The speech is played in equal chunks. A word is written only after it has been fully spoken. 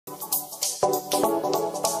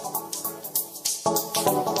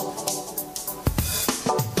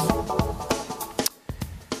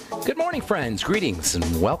morning, friends. Greetings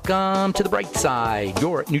and welcome to The Bright Side,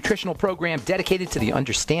 your nutritional program dedicated to the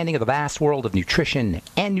understanding of the vast world of nutrition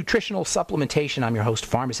and nutritional supplementation. I'm your host,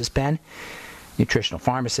 Pharmacist Ben, nutritional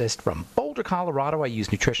pharmacist from Boulder, Colorado. I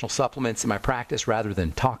use nutritional supplements in my practice rather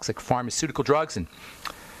than toxic pharmaceutical drugs and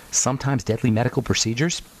sometimes deadly medical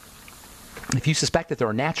procedures. If you suspect that there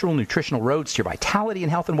are natural nutritional roads to your vitality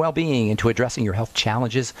and health and well-being and to addressing your health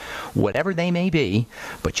challenges, whatever they may be,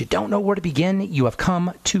 but you don't know where to begin, you have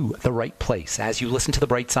come to the right place. As you listen to The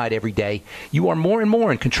Bright Side every day, you are more and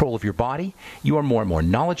more in control of your body, you are more and more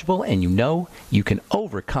knowledgeable, and you know you can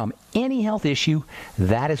overcome any health issue.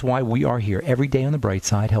 That is why we are here every day on The Bright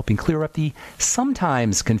Side, helping clear up the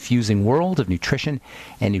sometimes confusing world of nutrition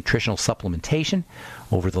and nutritional supplementation.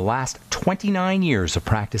 Over the last 29 years of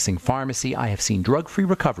practicing pharmacy, I have seen drug-free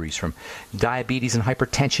recoveries from diabetes and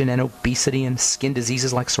hypertension and obesity and skin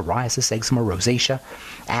diseases like psoriasis, eczema, rosacea,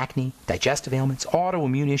 acne, digestive ailments,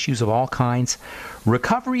 autoimmune issues of all kinds.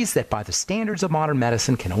 Recoveries that by the standards of modern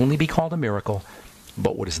medicine can only be called a miracle.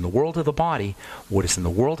 But what is in the world of the body, what is in the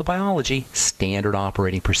world of biology, standard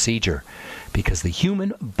operating procedure. Because the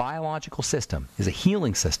human biological system is a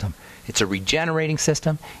healing system. It's a regenerating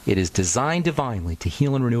system. It is designed divinely to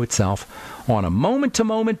heal and renew itself on a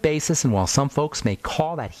moment-to-moment basis. And while some folks may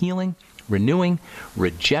call that healing, renewing,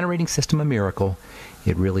 regenerating system a miracle,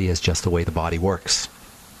 it really is just the way the body works.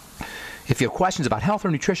 If you have questions about health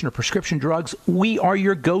or nutrition or prescription drugs, we are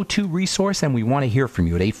your go-to resource, and we want to hear from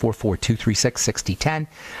you at 844-236-6010.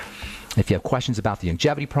 If you have questions about the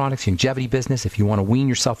longevity products, longevity business, if you want to wean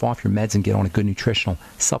yourself off your meds and get on a good nutritional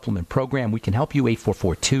supplement program, we can help you.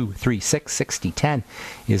 844-236-6010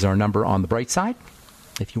 is our number on The Bright Side.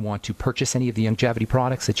 If you want to purchase any of the longevity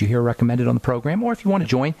products that you hear recommended on the program, or if you want to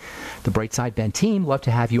join the Bright Side Ben team, love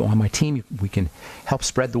to have you on my team. We can help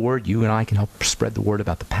spread the word. You and I can help spread the word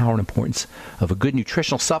about the power and importance of a good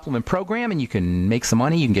nutritional supplement program, and you can make some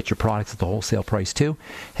money. You can get your products at the wholesale price too.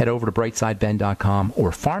 Head over to brightsideben.com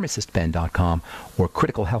or pharmacistben.com or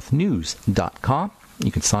criticalhealthnews.com.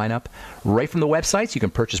 You can sign up right from the websites. You can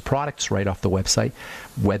purchase products right off the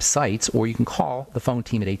websites, or you can call the phone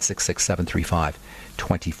team at 866-735-2470,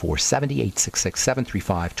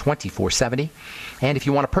 866-735-2470. And if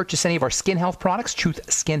you want to purchase any of our skin health products,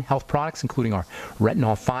 Truth Skin Health products, including our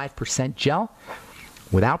retinol 5% gel,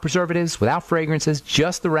 without preservatives, without fragrances,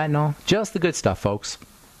 just the retinol, just the good stuff, folks.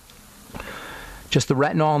 Just the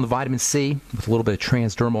retinol and the vitamin C with a little bit of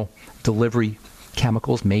transdermal delivery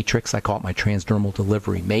chemicals, matrix. I call it my transdermal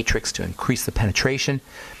delivery matrix to increase the penetration,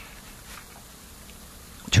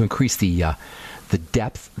 to increase the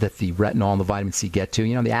depth that the retinol and the vitamin C get to.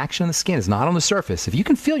 You know, the action on the skin is not on the surface. If you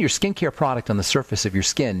can feel your skincare product on the surface of your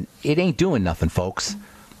skin, it ain't doing nothing, folks.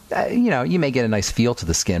 You may get a nice feel to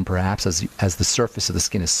the skin, perhaps, as the surface of the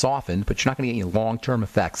skin is softened, but you're not going to get any long-term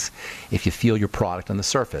effects if you feel your product on the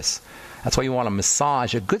surface. That's why you want to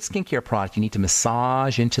massage. A good skincare product, you need to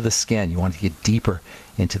massage into the skin. You want to get deeper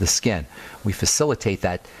into the skin. We facilitate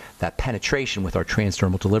that penetration with our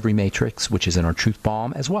transdermal delivery matrix, which is in our Truth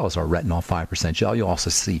Balm, as well as our retinol 5% gel. You'll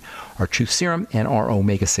also see our Truth Serum and our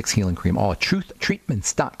omega-6 healing cream, all at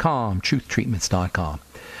truthtreatments.com, truthtreatments.com.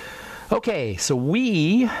 Okay, so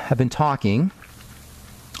we have been talking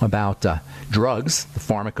about drugs, the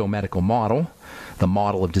pharmacomedical model, the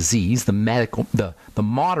model of disease, the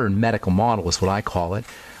modern medical model is what I call it,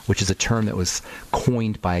 which is a term that was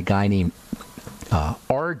coined by a guy named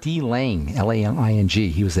R.D. Laing, L-A-N-I-G.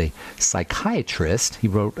 He was a psychiatrist. He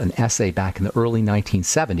wrote an essay back in the early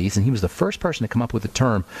 1970s, and he was the first person to come up with the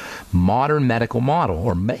term modern medical model,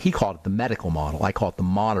 or he called it the medical model. I call it the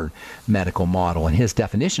modern medical model, and his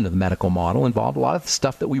definition of the medical model involved a lot of the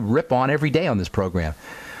stuff that we rip on every day on this program.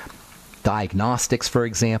 Diagnostics, for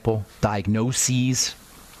example, diagnoses.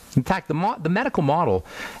 In fact, the medical model,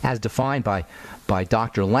 as defined by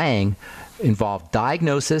Dr. Laing, involved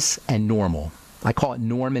diagnosis and normal. I call it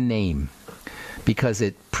norm and name because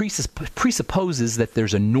it presupposes that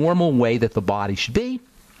there's a normal way that the body should be,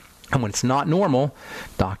 and when it's not normal,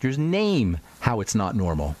 doctors name how it's not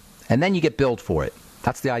normal, and then you get billed for it.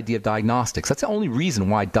 That's the idea of diagnostics. That's the only reason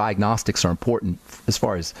why diagnostics are important as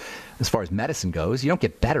far as medicine goes. You don't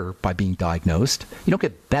get better by being diagnosed. You don't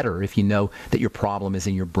get better if you know that your problem is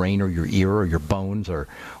in your brain or your ear or your bones or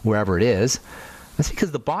wherever it is. That's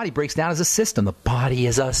because the body breaks down as a system. The body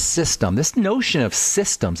is a system. This notion of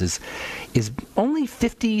systems is only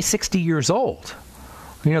 50, 60 years old.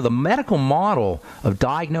 You know, the medical model of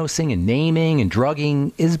diagnosing and naming and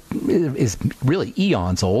drugging is really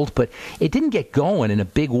eons old, but it didn't get going in a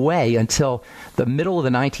big way until the middle of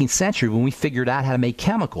the 19th century when we figured out how to make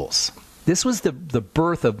chemicals. This was the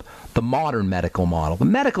birth of the modern medical model. The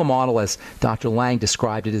medical model, as Dr. Lang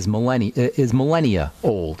described it, is millennia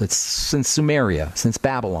old. It's since Sumeria, since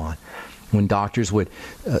Babylon, when doctors would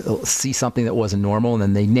see something that wasn't normal and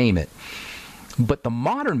then they name it. But the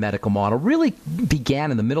modern medical model really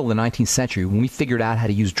began in the middle of the 19th century when we figured out how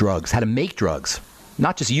to use drugs, how to make drugs.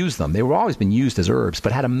 Not just use them. They were always been used as herbs,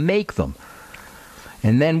 but how to make them.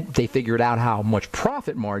 And then they figured out how much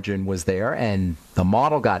profit margin was there, and the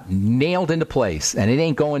model got nailed into place, and it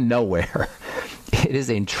ain't going nowhere. It is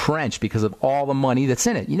entrenched because of all the money that's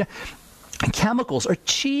in it. You know, and chemicals are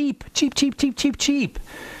cheap.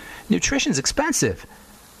 Nutrition's expensive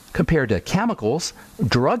compared to chemicals.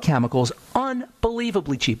 Drug chemicals,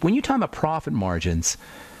 unbelievably cheap. When you talk about profit margins,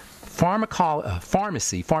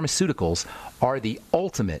 pharmaceuticals are the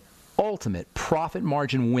ultimate profit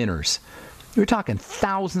margin winners. You're talking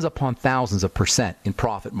thousands upon thousands of percent in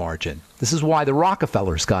profit margin. This is why the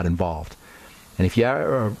Rockefellers got involved. And if you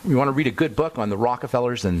want to read a good book on the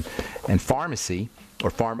Rockefellers and pharmacy,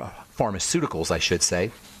 or pharmaceuticals, I should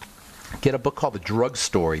say, get a book called The Drug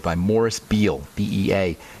Story by Morris Beall,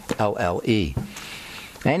 Bealle.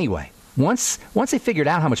 Anyway, once they figured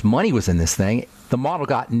out how much money was in this thing, the model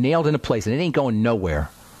got nailed into place, and it ain't going nowhere.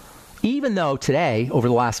 Even though today, over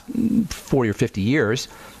the last 40 or 50 years,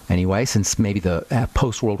 anyway, since maybe the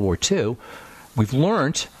post-World War II, we've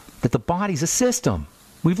learned that the body's a system.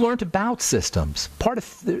 We've learned about systems.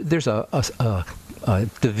 There's a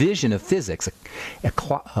division of physics, a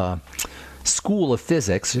school of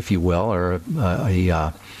physics, if you will, or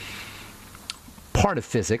a part of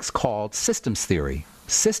physics called systems theory.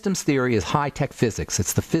 Systems theory is high-tech physics.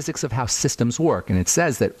 It's the physics of how systems work. And it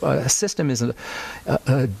says that a system is a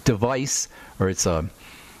device, or it's an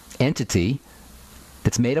entity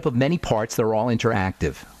that's made up of many parts that are all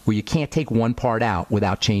interactive, where you can't take one part out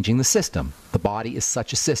without changing the system. The body is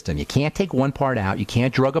such a system. You can't take one part out. You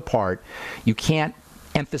can't drug a part. You can't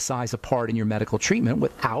emphasize a part in your medical treatment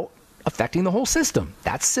without affecting the whole system.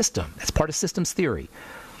 That's system. That's part of systems theory,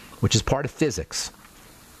 which is part of physics.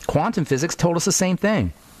 Quantum physics told us the same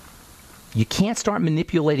thing. You can't start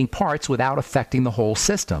manipulating parts without affecting the whole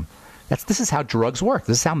system. This is how drugs work.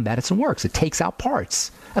 This is how medicine works. It takes out parts.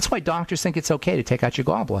 That's why doctors think it's okay to take out your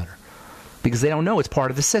gallbladder, because they don't know it's part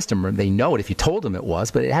of the system. Or they know it if you told them it was,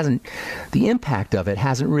 but it hasn't. The impact of it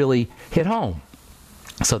hasn't really hit home.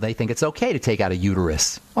 So they think it's okay to take out a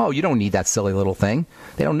uterus. Oh, you don't need that silly little thing.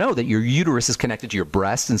 They don't know that your uterus is connected to your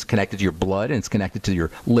breast, and it's connected to your blood, and it's connected to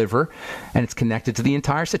your liver, and it's connected to the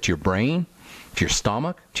entire set, to your brain, to your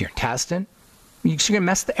stomach, to your intestine. You're going to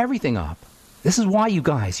mess everything up. This is why, you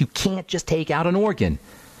guys, you can't just take out an organ.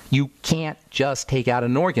 You can't just take out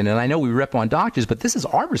an organ. And I know we rip on doctors, but this is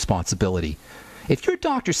our responsibility. If your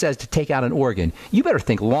doctor says to take out an organ, you better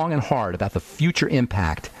think long and hard about the future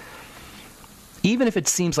impact, even if it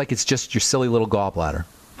seems like it's just your silly little gallbladder.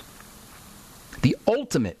 The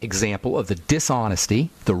ultimate example of the dishonesty,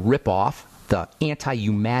 the rip-off, the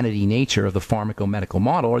anti-humanity nature of the pharmacomedical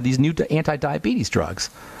model are these new anti-diabetes drugs.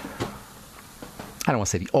 I don't want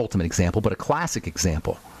to say the ultimate example, but a classic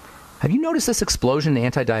example. Have you noticed this explosion in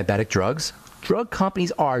anti-diabetic drugs? Drug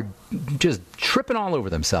companies are just tripping all over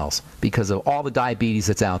themselves because of all the diabetes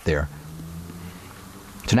that's out there.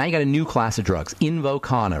 So now you got a new class of drugs,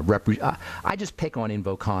 Invokana. I just pick on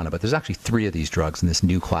Invokana, but there's actually 3 of these drugs in this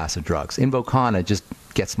new class of drugs. Invokana just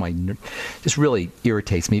really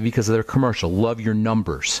irritates me because of their commercial, Love Your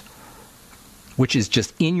Numbers, which is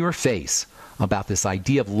just in your face about this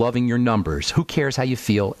idea of loving your numbers. Who cares how you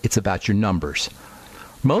feel? It's about your numbers.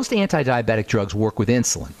 Most anti-diabetic drugs work with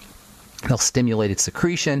insulin. They'll stimulate its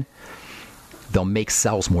secretion. They'll make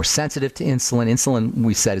cells more sensitive to insulin. Insulin,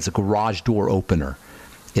 we said, is a garage door opener.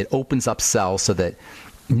 It opens up cells so that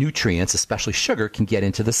nutrients, especially sugar, can get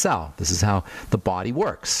into the cell. This is how the body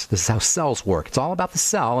works. This is how cells work. It's all about the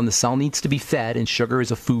cell, and the cell needs to be fed, and sugar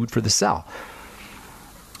is a food for the cell.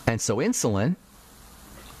 And so insulin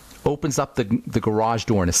opens up the garage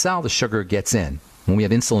door in a cell, the sugar gets in. When we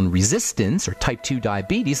have insulin resistance or type 2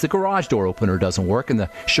 diabetes, the garage door opener doesn't work and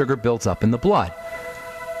the sugar builds up in the blood.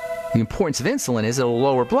 The importance of insulin is it'll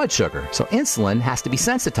lower blood sugar. So insulin has to be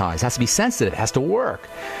sensitized, has to be sensitive, has to work,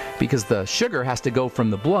 because the sugar has to go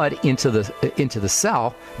from the blood into the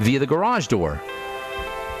cell via the garage door.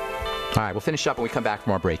 All right, we'll finish up when we come back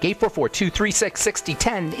from our break.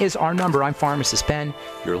 844-236-6010 is our number. I'm Pharmacist Ben.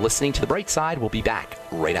 You're listening to The Bright Side. We'll be back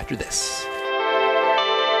right after this.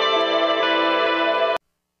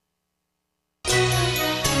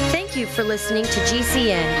 Thank you for listening to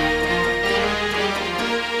GCN.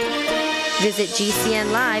 Visit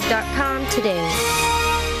GCNlive.com today.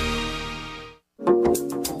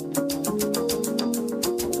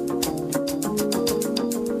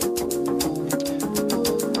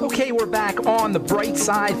 back on the bright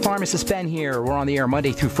side. Pharmacist Ben here. We're on the air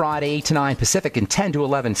Monday through Friday, 8 to 9 Pacific and 10 to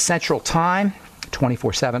 11 Central Time,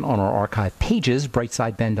 24/7 on our archive pages,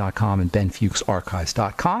 brightsideben.com and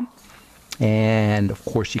benfuchsarchives.com. And, of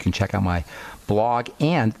course, you can check out my blog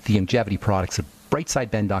and the longevity products at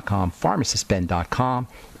brightsideben.com, pharmacistben.com,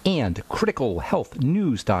 and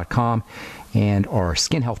criticalhealthnews.com, and our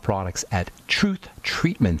skin health products at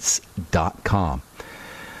truthtreatments.com.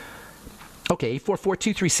 Okay,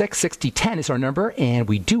 844-236-6010 is our number, and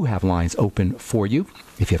we do have lines open for you.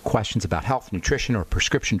 If you have questions about health, nutrition, or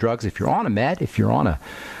prescription drugs, if you're on a med, if you're on a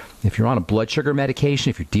blood sugar medication,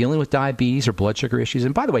 if you're dealing with diabetes or blood sugar issues,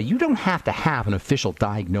 and by the way, you don't have to have an official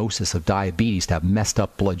diagnosis of diabetes to have messed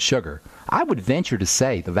up blood sugar. I would venture to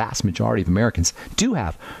say the vast majority of Americans do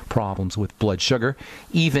have problems with blood sugar,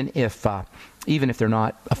 even if they're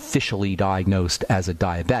not officially diagnosed as a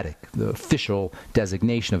diabetic. The official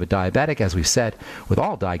designation of a diabetic, as we've said, with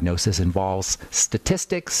all diagnosis involves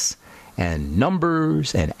statistics and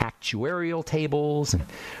numbers and actuarial tables, and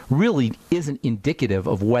really isn't indicative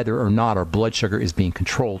of whether or not our blood sugar is being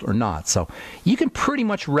controlled or not. So you can pretty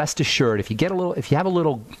much rest assured if you have a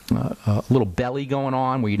little belly going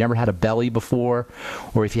on where you never had a belly before,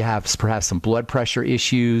 or if you have perhaps some blood pressure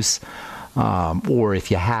issues, or if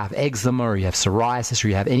you have eczema or you have psoriasis or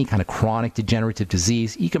you have any kind of chronic degenerative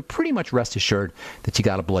disease, you can pretty much rest assured that you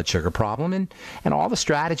got a blood sugar problem. And all the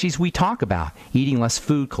strategies we talk about, eating less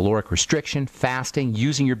food, caloric restriction, fasting,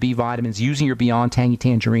 using your B vitamins, using your Beyond Tangy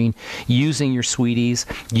Tangerine, using your Sweeties,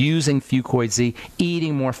 using Fucoid Z,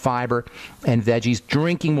 eating more fiber and veggies,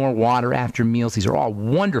 drinking more water after meals. These are all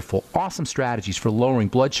wonderful, awesome strategies for lowering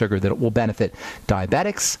blood sugar that will benefit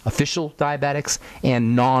diabetics, official diabetics,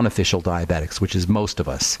 and non-official diabetics, which is most of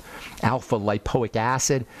us. Alpha lipoic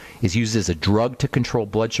acid is used as a drug to control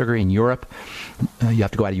blood sugar in Europe. You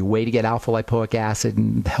have to go out of your way to get alpha lipoic acid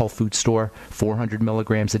in the health food store, 400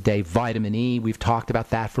 milligrams a day. Vitamin E, we've talked about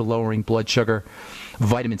that for lowering blood sugar.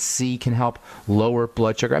 Vitamin C can help lower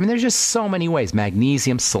blood sugar. I mean, there's just so many ways.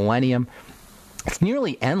 Magnesium, selenium. It's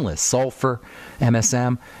nearly endless. Sulfur,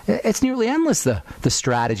 MSM. It's nearly endless, the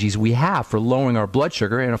strategies we have for lowering our blood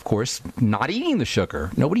sugar, and, of course, not eating the sugar.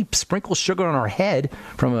 Nobody sprinkles sugar on our head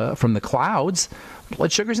from the clouds.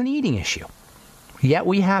 Blood sugar is an eating issue. Yet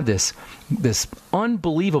we have this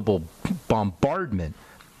unbelievable bombardment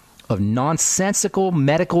of nonsensical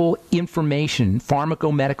medical information,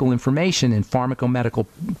 pharmacomedical information, and pharmacomedical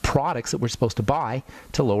products that we're supposed to buy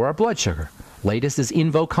to lower our blood sugar. Latest is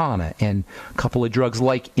Invokana and a couple of drugs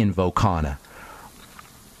like Invokana.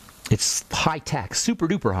 It's high-tech,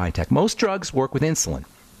 super-duper high-tech. Most drugs work with insulin.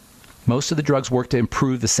 Most of the drugs work to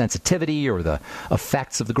improve the sensitivity or the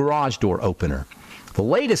effects of the garage door opener. The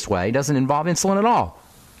latest way doesn't involve insulin at all.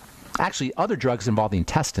 Actually, other drugs involve the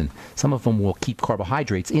intestine. Some of them will keep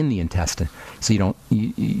carbohydrates in the intestine, so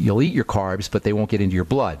you'll eat your carbs, but they won't get into your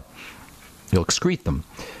blood. You'll excrete them.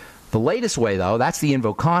 The latest way, though, that's the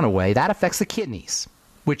Invokana way. That affects the kidneys,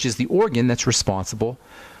 which is the organ that's responsible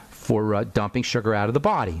for dumping sugar out of the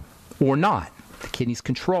body, or not. The kidneys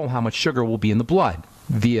control how much sugar will be in the blood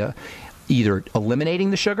via either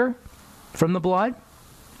eliminating the sugar from the blood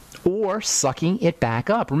or sucking it back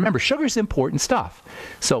up. Remember, sugar is important stuff.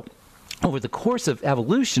 So over the course of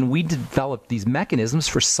evolution, we developed these mechanisms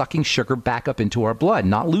for sucking sugar back up into our blood,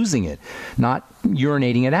 not losing it, not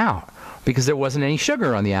urinating it out, because there wasn't any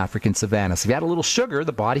sugar on the African savanna. So if you had a little sugar,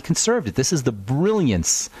 the body conserved it. This is the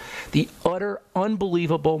brilliance, the utter,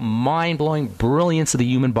 unbelievable, mind-blowing brilliance of the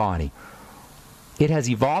human body. It has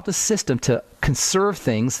evolved a system to conserve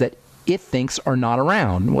things that it thinks are not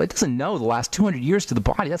around. Well, it doesn't know the last 200 years to the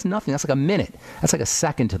body. That's nothing. That's like a minute. That's like a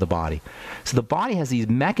second to the body. So the body has these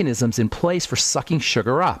mechanisms in place for sucking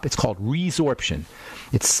sugar up. It's called resorption.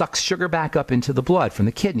 It sucks sugar back up into the blood from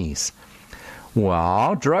the kidneys.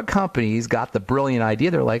 Well, drug companies got the brilliant idea.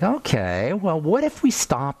 They're like, okay, well, what if we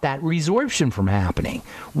stop that resorption from happening?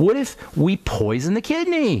 What if we poison the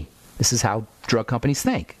kidney? This is how drug companies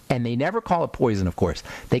think. And they never call it poison, of course.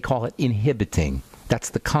 They call it inhibiting.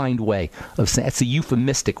 That's the kind way of saying, it's a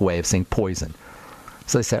euphemistic way of saying poison.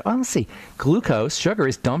 So they said, oh, let's see, glucose, sugar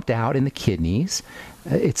is dumped out in the kidneys.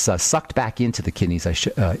 It's sucked back into the kidneys,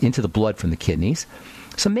 into the blood from the kidneys.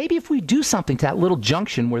 So maybe if we do something to that little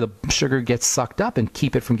junction where the sugar gets sucked up and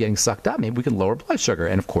keep it from getting sucked up, maybe we can lower blood sugar.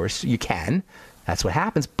 And of course, you can. That's what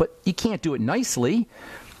happens. But you can't do it nicely.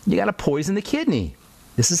 You got to poison the kidney.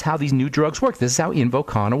 This is how these new drugs work. This is how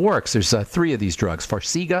Invokana works. There's 3 of these drugs,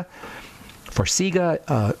 Farxiga,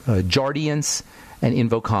 Jardiance, and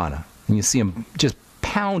Invokana. And you see them just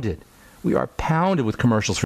pounded. We are pounded with commercials for